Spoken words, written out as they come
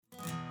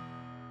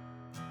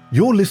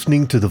You're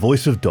listening to The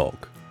Voice of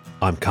Dog.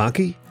 I'm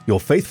Kaki, your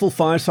faithful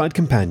fireside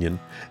companion,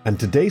 and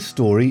today's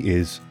story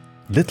is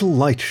Little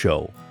Light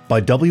Show by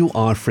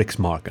W.R.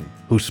 Frixmargen,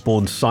 who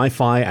spawned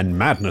sci-fi and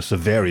madness of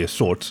various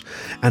sorts,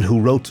 and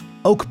who wrote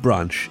Oak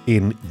Branch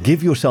in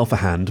Give Yourself a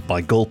Hand by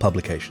Gull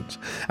Publications,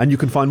 and you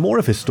can find more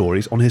of his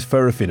stories on his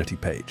Fur Affinity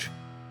page.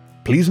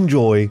 Please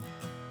enjoy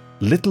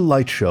Little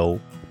Light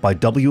Show by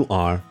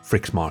W.R.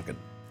 Frixmargen.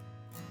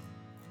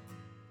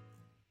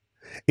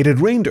 It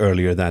had rained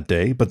earlier that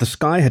day, but the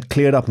sky had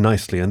cleared up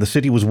nicely and the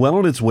city was well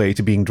on its way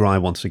to being dry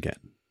once again.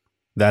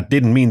 That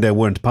didn't mean there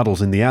weren't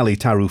puddles in the alley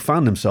Taru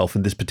found himself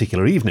in this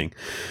particular evening,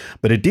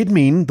 but it did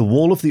mean the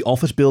wall of the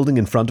office building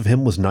in front of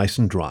him was nice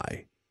and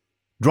dry.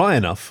 Dry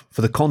enough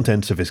for the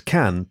contents of his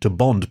can to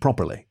bond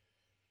properly.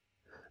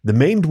 The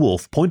maned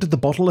wolf pointed the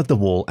bottle at the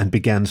wall and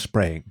began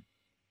spraying.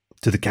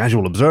 To the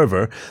casual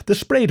observer, the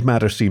sprayed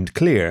matter seemed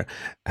clear.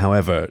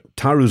 However,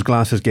 Taru's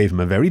glasses gave him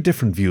a very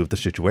different view of the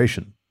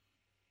situation.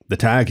 The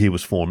tag he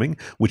was forming,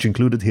 which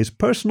included his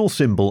personal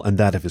symbol and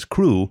that of his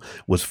crew,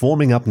 was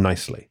forming up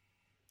nicely.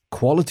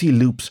 Quality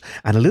loops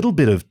and a little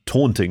bit of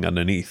taunting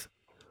underneath.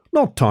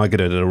 Not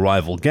targeted at a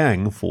rival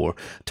gang, for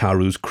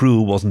Taru's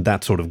crew wasn't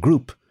that sort of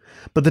group,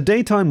 but the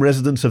daytime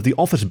residents of the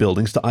office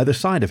buildings to either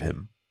side of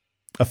him.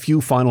 A few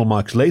final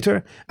marks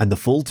later, and the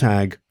full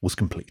tag was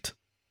complete.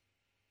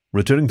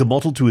 Returning the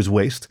bottle to his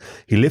waist,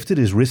 he lifted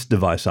his wrist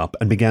device up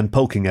and began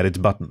poking at its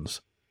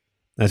buttons.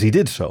 As he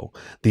did so,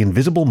 the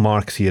invisible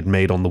marks he had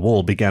made on the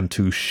wall began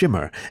to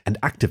shimmer and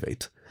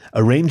activate,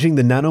 arranging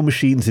the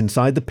nanomachines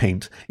inside the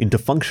paint into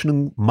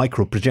functioning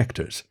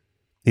microprojectors.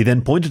 He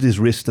then pointed his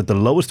wrist at the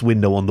lowest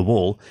window on the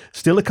wall,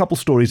 still a couple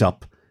stories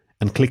up,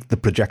 and clicked the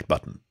project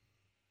button.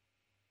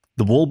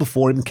 The wall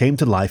before him came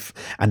to life,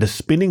 and a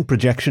spinning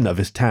projection of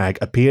his tag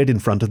appeared in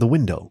front of the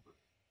window.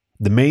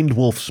 The maned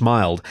wolf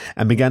smiled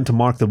and began to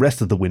mark the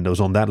rest of the windows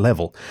on that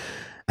level,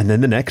 and then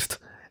the next,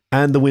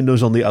 and the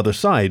windows on the other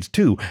sides,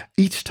 too.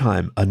 Each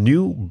time, a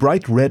new,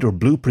 bright red or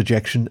blue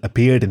projection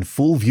appeared in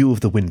full view of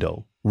the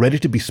window, ready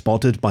to be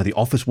spotted by the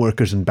office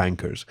workers and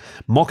bankers,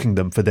 mocking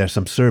them for their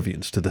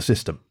subservience to the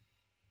system.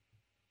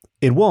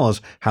 It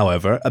was,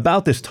 however,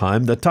 about this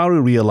time that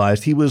Taru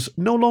realized he was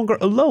no longer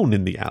alone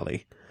in the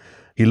alley.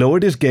 He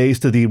lowered his gaze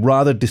to the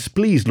rather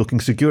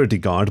displeased-looking security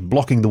guard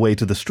blocking the way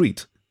to the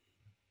street.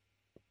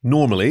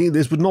 Normally,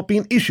 this would not be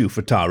an issue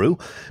for Taru,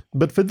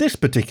 but for this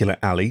particular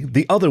alley,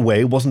 the other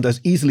way wasn't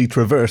as easily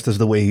traversed as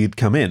the way he had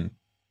come in.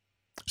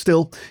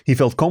 Still, he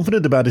felt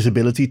confident about his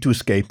ability to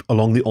escape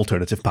along the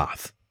alternative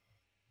path.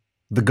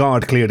 The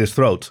guard cleared his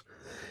throat.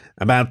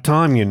 "About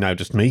time you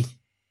noticed me,"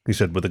 he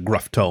said with a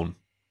gruff tone.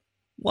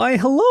 "Why,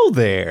 hello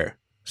there,"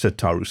 said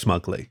Taru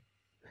smugly.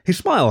 His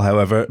smile,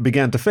 however,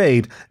 began to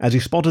fade as he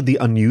spotted the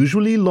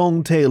unusually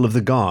long tail of the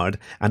guard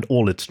and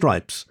all its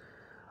stripes.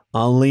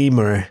 "A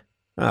lemur.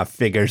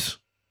 Figures.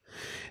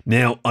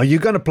 Now, are you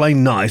going to play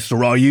nice,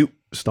 or are you—"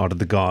 started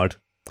the guard.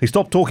 He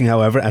stopped talking,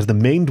 however, as the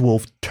maned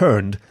wolf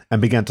turned and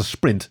began to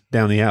sprint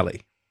down the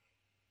alley.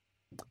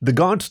 The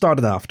guard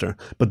started after,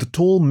 but the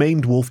tall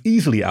maned wolf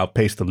easily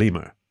outpaced the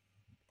lemur.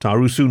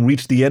 Taru soon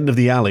reached the end of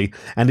the alley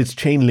and its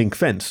chain-link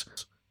fence.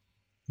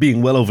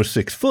 Being well over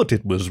 6 foot,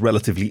 it was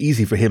relatively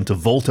easy for him to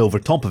vault over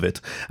top of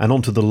it and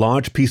onto the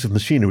large piece of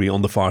machinery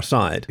on the far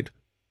side.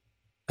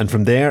 And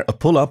from there a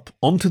pull-up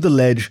onto the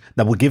ledge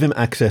that would give him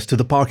access to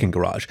the parking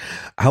garage.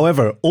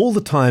 However, all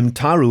the time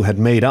Taru had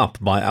made up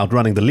by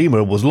outrunning the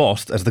lemur was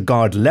lost as the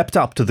guard leapt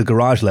up to the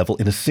garage level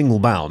in a single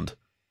bound.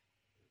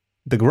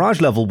 The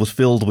garage level was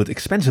filled with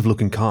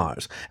expensive-looking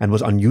cars and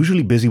was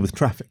unusually busy with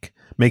traffic,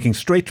 making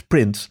straight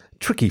prints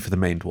tricky for the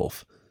maned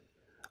wolf.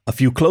 A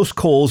few close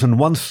calls and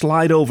one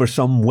slide over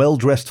some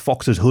well-dressed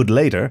fox's hood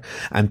later,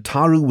 and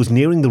Taru was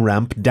nearing the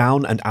ramp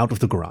down and out of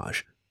the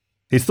garage.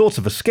 His thoughts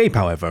of escape,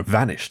 however,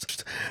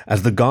 vanished,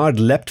 as the guard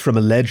leapt from a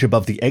ledge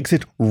above the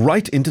exit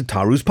right into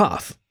Taru's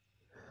path.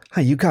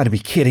 "Hey, you gotta be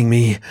kidding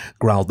me,"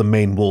 growled the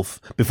maned wolf,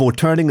 before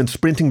turning and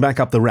sprinting back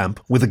up the ramp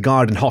with the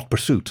guard in hot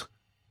pursuit.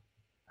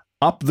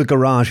 Up the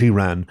garage he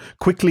ran,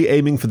 quickly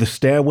aiming for the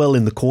stairwell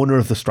in the corner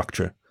of the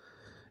structure.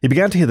 He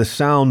began to hear the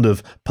sound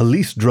of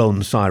police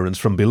drone sirens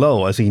from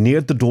below as he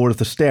neared the door of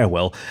the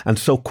stairwell, and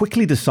so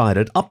quickly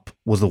decided up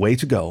was the way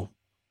to go.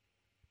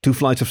 2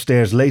 flights of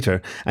stairs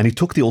later, and he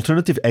took the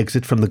alternative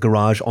exit from the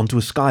garage onto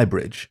a sky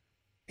bridge.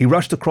 He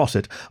rushed across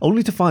it,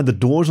 only to find the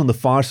doors on the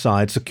far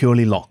side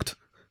securely locked.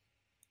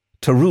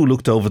 Taru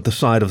looked over the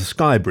side of the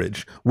sky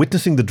bridge,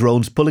 witnessing the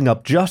drones pulling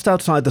up just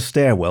outside the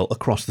stairwell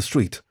across the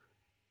street.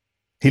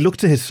 He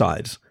looked to his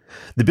sides.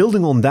 The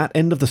building on that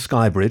end of the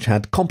sky bridge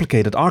had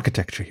complicated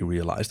architecture, he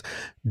realized,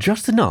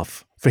 just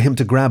enough for him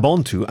to grab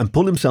onto and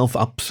pull himself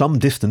up some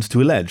distance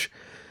to a ledge.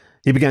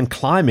 He began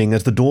climbing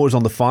as the doors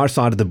on the far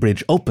side of the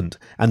bridge opened,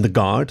 and the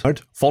guard,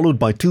 followed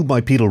by 2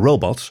 bipedal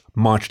robots,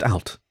 marched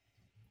out.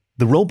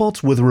 The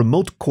robots were the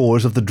remote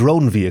cores of the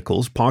drone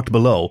vehicles parked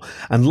below,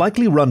 and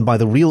likely run by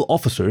the real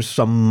officers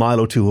some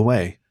mile or 2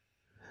 away.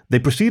 They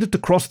proceeded to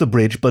cross the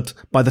bridge, but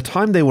by the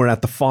time they were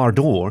at the far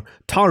door,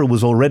 Taru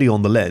was already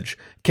on the ledge,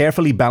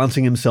 carefully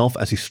balancing himself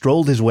as he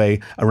strolled his way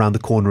around the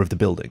corner of the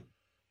building.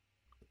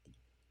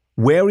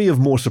 Wary of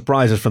more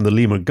surprises from the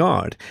lemur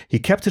guard, he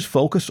kept his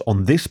focus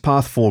on this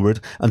path forward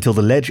until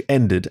the ledge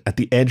ended at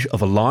the edge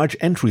of a large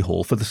entry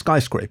hall for the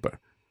skyscraper.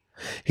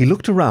 He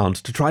looked around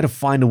to try to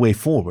find a way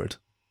forward,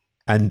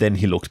 and then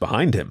he looked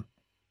behind him.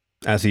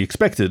 As he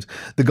expected,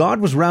 the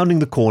guard was rounding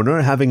the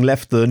corner, having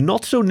left the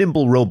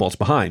not-so-nimble robots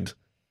behind.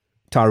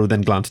 Taru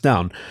then glanced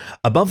down.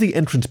 Above the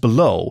entrance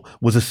below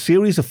was a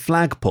series of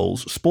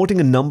flagpoles sporting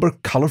a number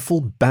of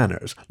colourful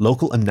banners,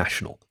 local and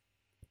national.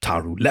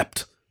 Taru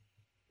leapt.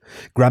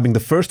 Grabbing the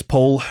first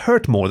pole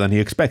hurt more than he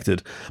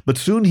expected, but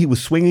soon he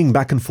was swinging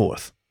back and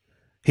forth.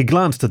 He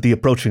glanced at the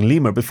approaching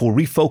lemur before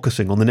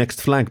refocusing on the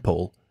next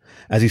flagpole.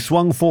 As he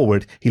swung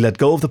forward, he let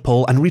go of the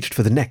pole and reached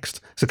for the next,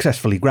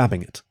 successfully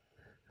grabbing it.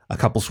 A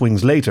couple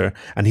swings later,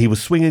 and he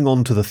was swinging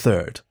on to the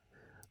third.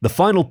 The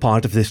final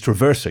part of this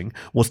traversing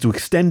was to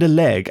extend a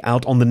leg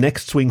out on the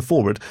next swing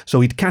forward so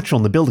he'd catch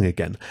on the building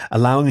again,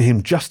 allowing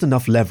him just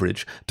enough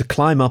leverage to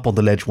climb up on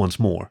the ledge once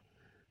more.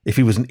 If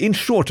he was an inch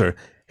shorter,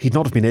 he'd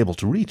not have been able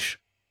to reach.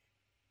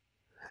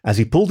 As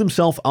he pulled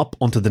himself up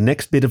onto the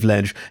next bit of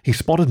ledge, he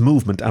spotted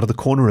movement out of the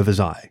corner of his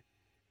eye.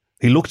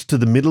 He looked to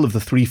the middle of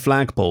the 3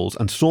 flagpoles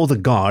and saw the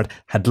guard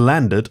had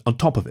landed on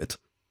top of it,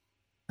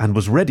 and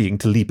was readying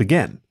to leap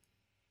again.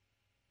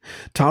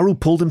 Taru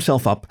pulled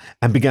himself up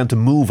and began to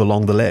move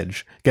along the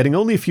ledge, getting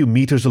only a few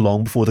meters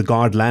along before the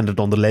guard landed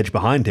on the ledge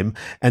behind him,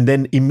 and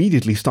then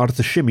immediately started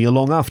to shimmy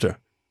along after.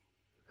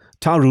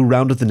 Taru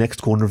rounded the next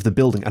corner of the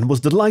building and was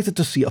delighted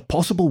to see a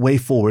possible way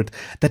forward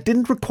that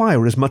didn't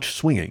require as much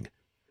swinging.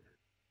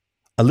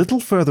 A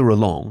little further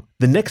along,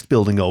 the next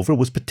building over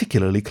was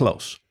particularly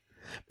close,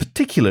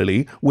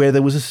 particularly where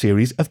there was a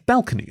series of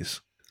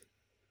balconies.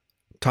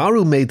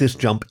 Taru made this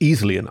jump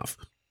easily enough,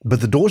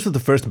 but the doors of the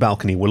first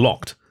balcony were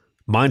locked.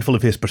 Mindful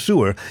of his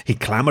pursuer, he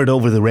clambered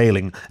over the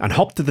railing and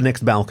hopped to the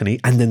next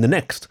balcony and then the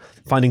next,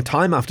 finding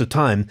time after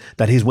time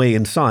that his way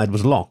inside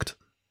was locked.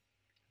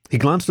 He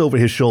glanced over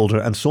his shoulder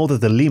and saw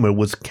that the lemur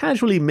was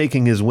casually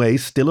making his way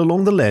still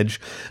along the ledge,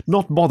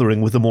 not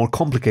bothering with the more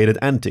complicated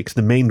antics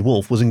the maned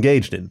wolf was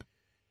engaged in.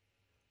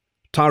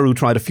 Taru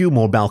tried a few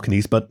more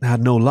balconies but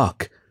had no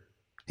luck.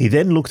 He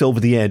then looked over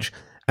the edge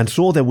and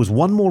saw there was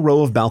one more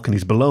row of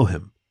balconies below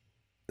him.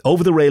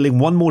 Over the railing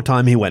one more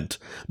time he went,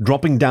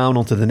 dropping down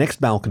onto the next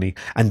balcony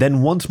and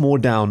then once more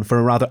down for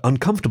a rather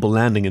uncomfortable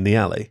landing in the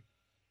alley.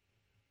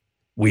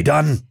 "We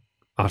done?"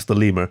 asked the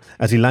lemur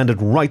as he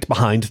landed right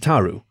behind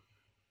Taru.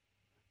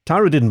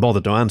 Taru didn't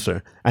bother to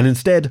answer, and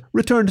instead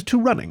returned to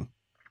running.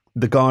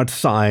 The guard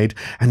sighed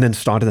and then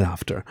started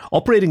after,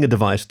 operating a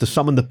device to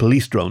summon the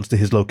police drones to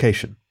his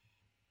location.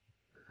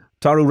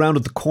 Taru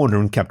rounded the corner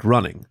and kept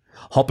running,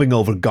 hopping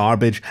over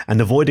garbage and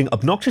avoiding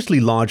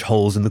obnoxiously large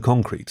holes in the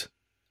concrete.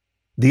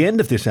 The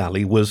end of this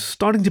alley was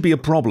starting to be a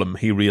problem,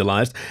 he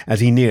realized as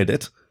he neared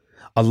it.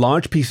 A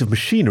large piece of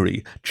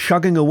machinery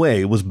chugging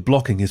away was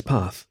blocking his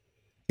path.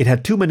 It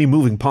had too many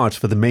moving parts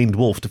for the maned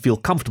wolf to feel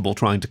comfortable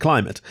trying to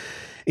climb it.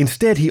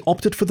 Instead, he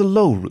opted for the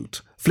low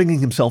route, flinging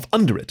himself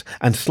under it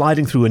and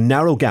sliding through a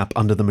narrow gap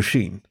under the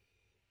machine.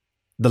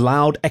 The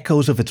loud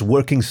echoes of its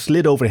working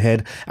slid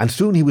overhead, and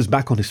soon he was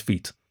back on his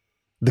feet.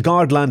 The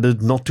guard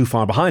landed not too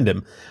far behind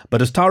him,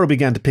 but as Taru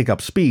began to pick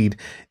up speed,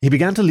 he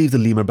began to leave the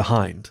lemur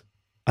behind.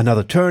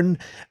 Another turn,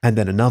 and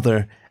then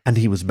another, and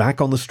he was back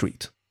on the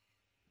street.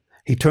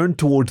 He turned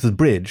towards the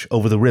bridge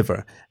over the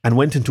river and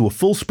went into a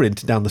full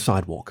sprint down the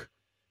sidewalk.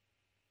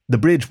 The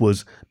bridge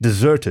was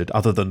deserted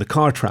other than the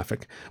car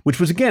traffic, which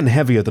was again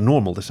heavier than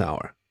normal this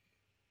hour.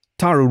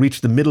 Taru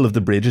reached the middle of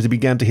the bridge as he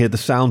began to hear the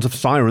sounds of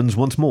sirens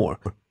once more.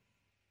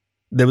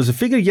 There was a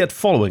figure yet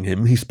following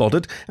him, he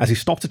spotted, as he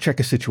stopped to check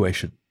his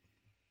situation.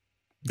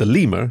 The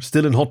lemur,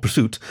 still in hot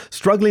pursuit,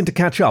 struggling to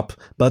catch up,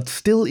 but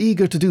still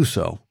eager to do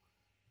so.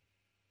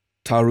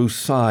 Taru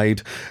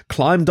sighed,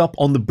 climbed up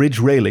on the bridge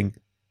railing,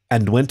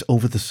 and went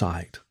over the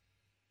side.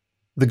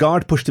 The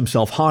guard pushed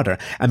himself harder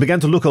and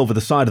began to look over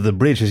the side of the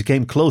bridge as he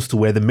came close to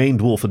where the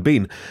maned wolf had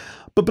been,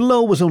 but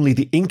below was only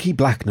the inky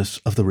blackness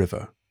of the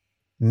river.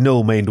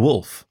 No maned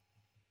wolf.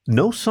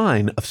 No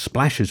sign of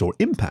splashes or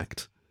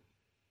impact.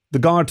 The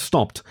guard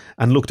stopped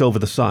and looked over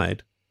the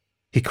side.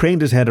 He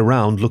craned his head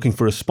around, looking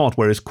for a spot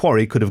where his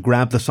quarry could have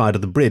grabbed the side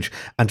of the bridge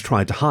and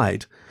tried to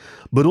hide,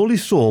 but all he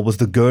saw was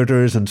the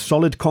girders and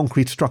solid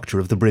concrete structure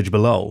of the bridge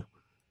below.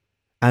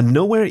 And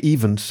nowhere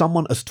even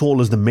someone as tall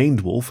as the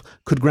maned wolf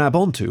could grab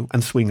onto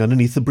and swing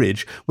underneath the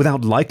bridge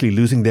without likely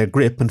losing their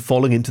grip and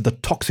falling into the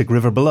toxic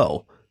river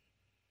below.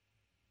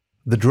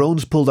 The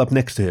drones pulled up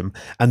next to him,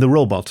 and the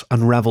robots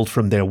unraveled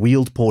from their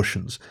wheeled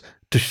portions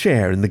to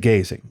share in the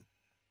gazing.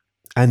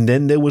 And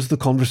then there was the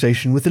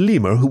conversation with the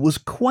lemur, who was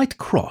quite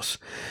cross,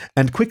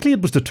 and quickly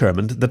it was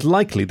determined that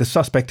likely the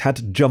suspect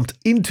had jumped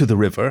into the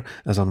river,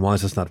 as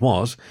unwise as that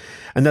was,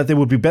 and that they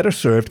would be better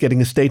served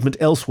getting a statement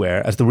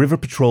elsewhere as the river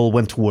patrol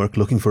went to work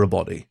looking for a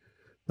body.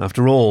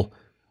 After all,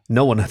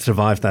 no one had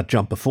survived that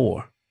jump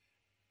before.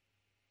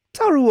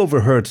 Taru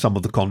overheard some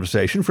of the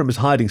conversation from his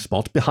hiding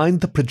spot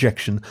behind the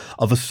projection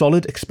of a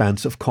solid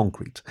expanse of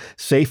concrete,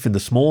 safe in the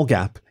small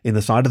gap in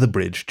the side of the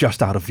bridge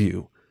just out of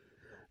view.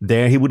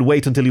 There he would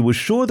wait until he was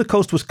sure the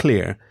coast was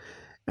clear,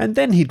 and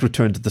then he'd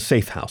return to the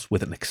safe house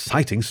with an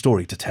exciting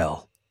story to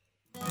tell.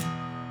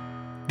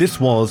 This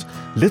was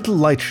Little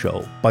Light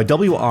Show by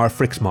W.R.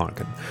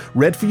 Frixmargen,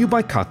 read for you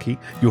by Kaki,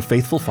 your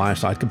faithful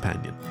fireside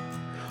companion.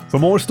 For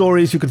more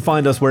stories, you can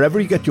find us wherever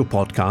you get your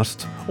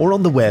podcasts or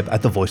on the web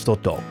at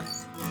thevoice.dog.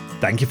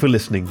 Thank you for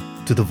listening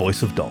to The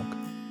Voice of Dog.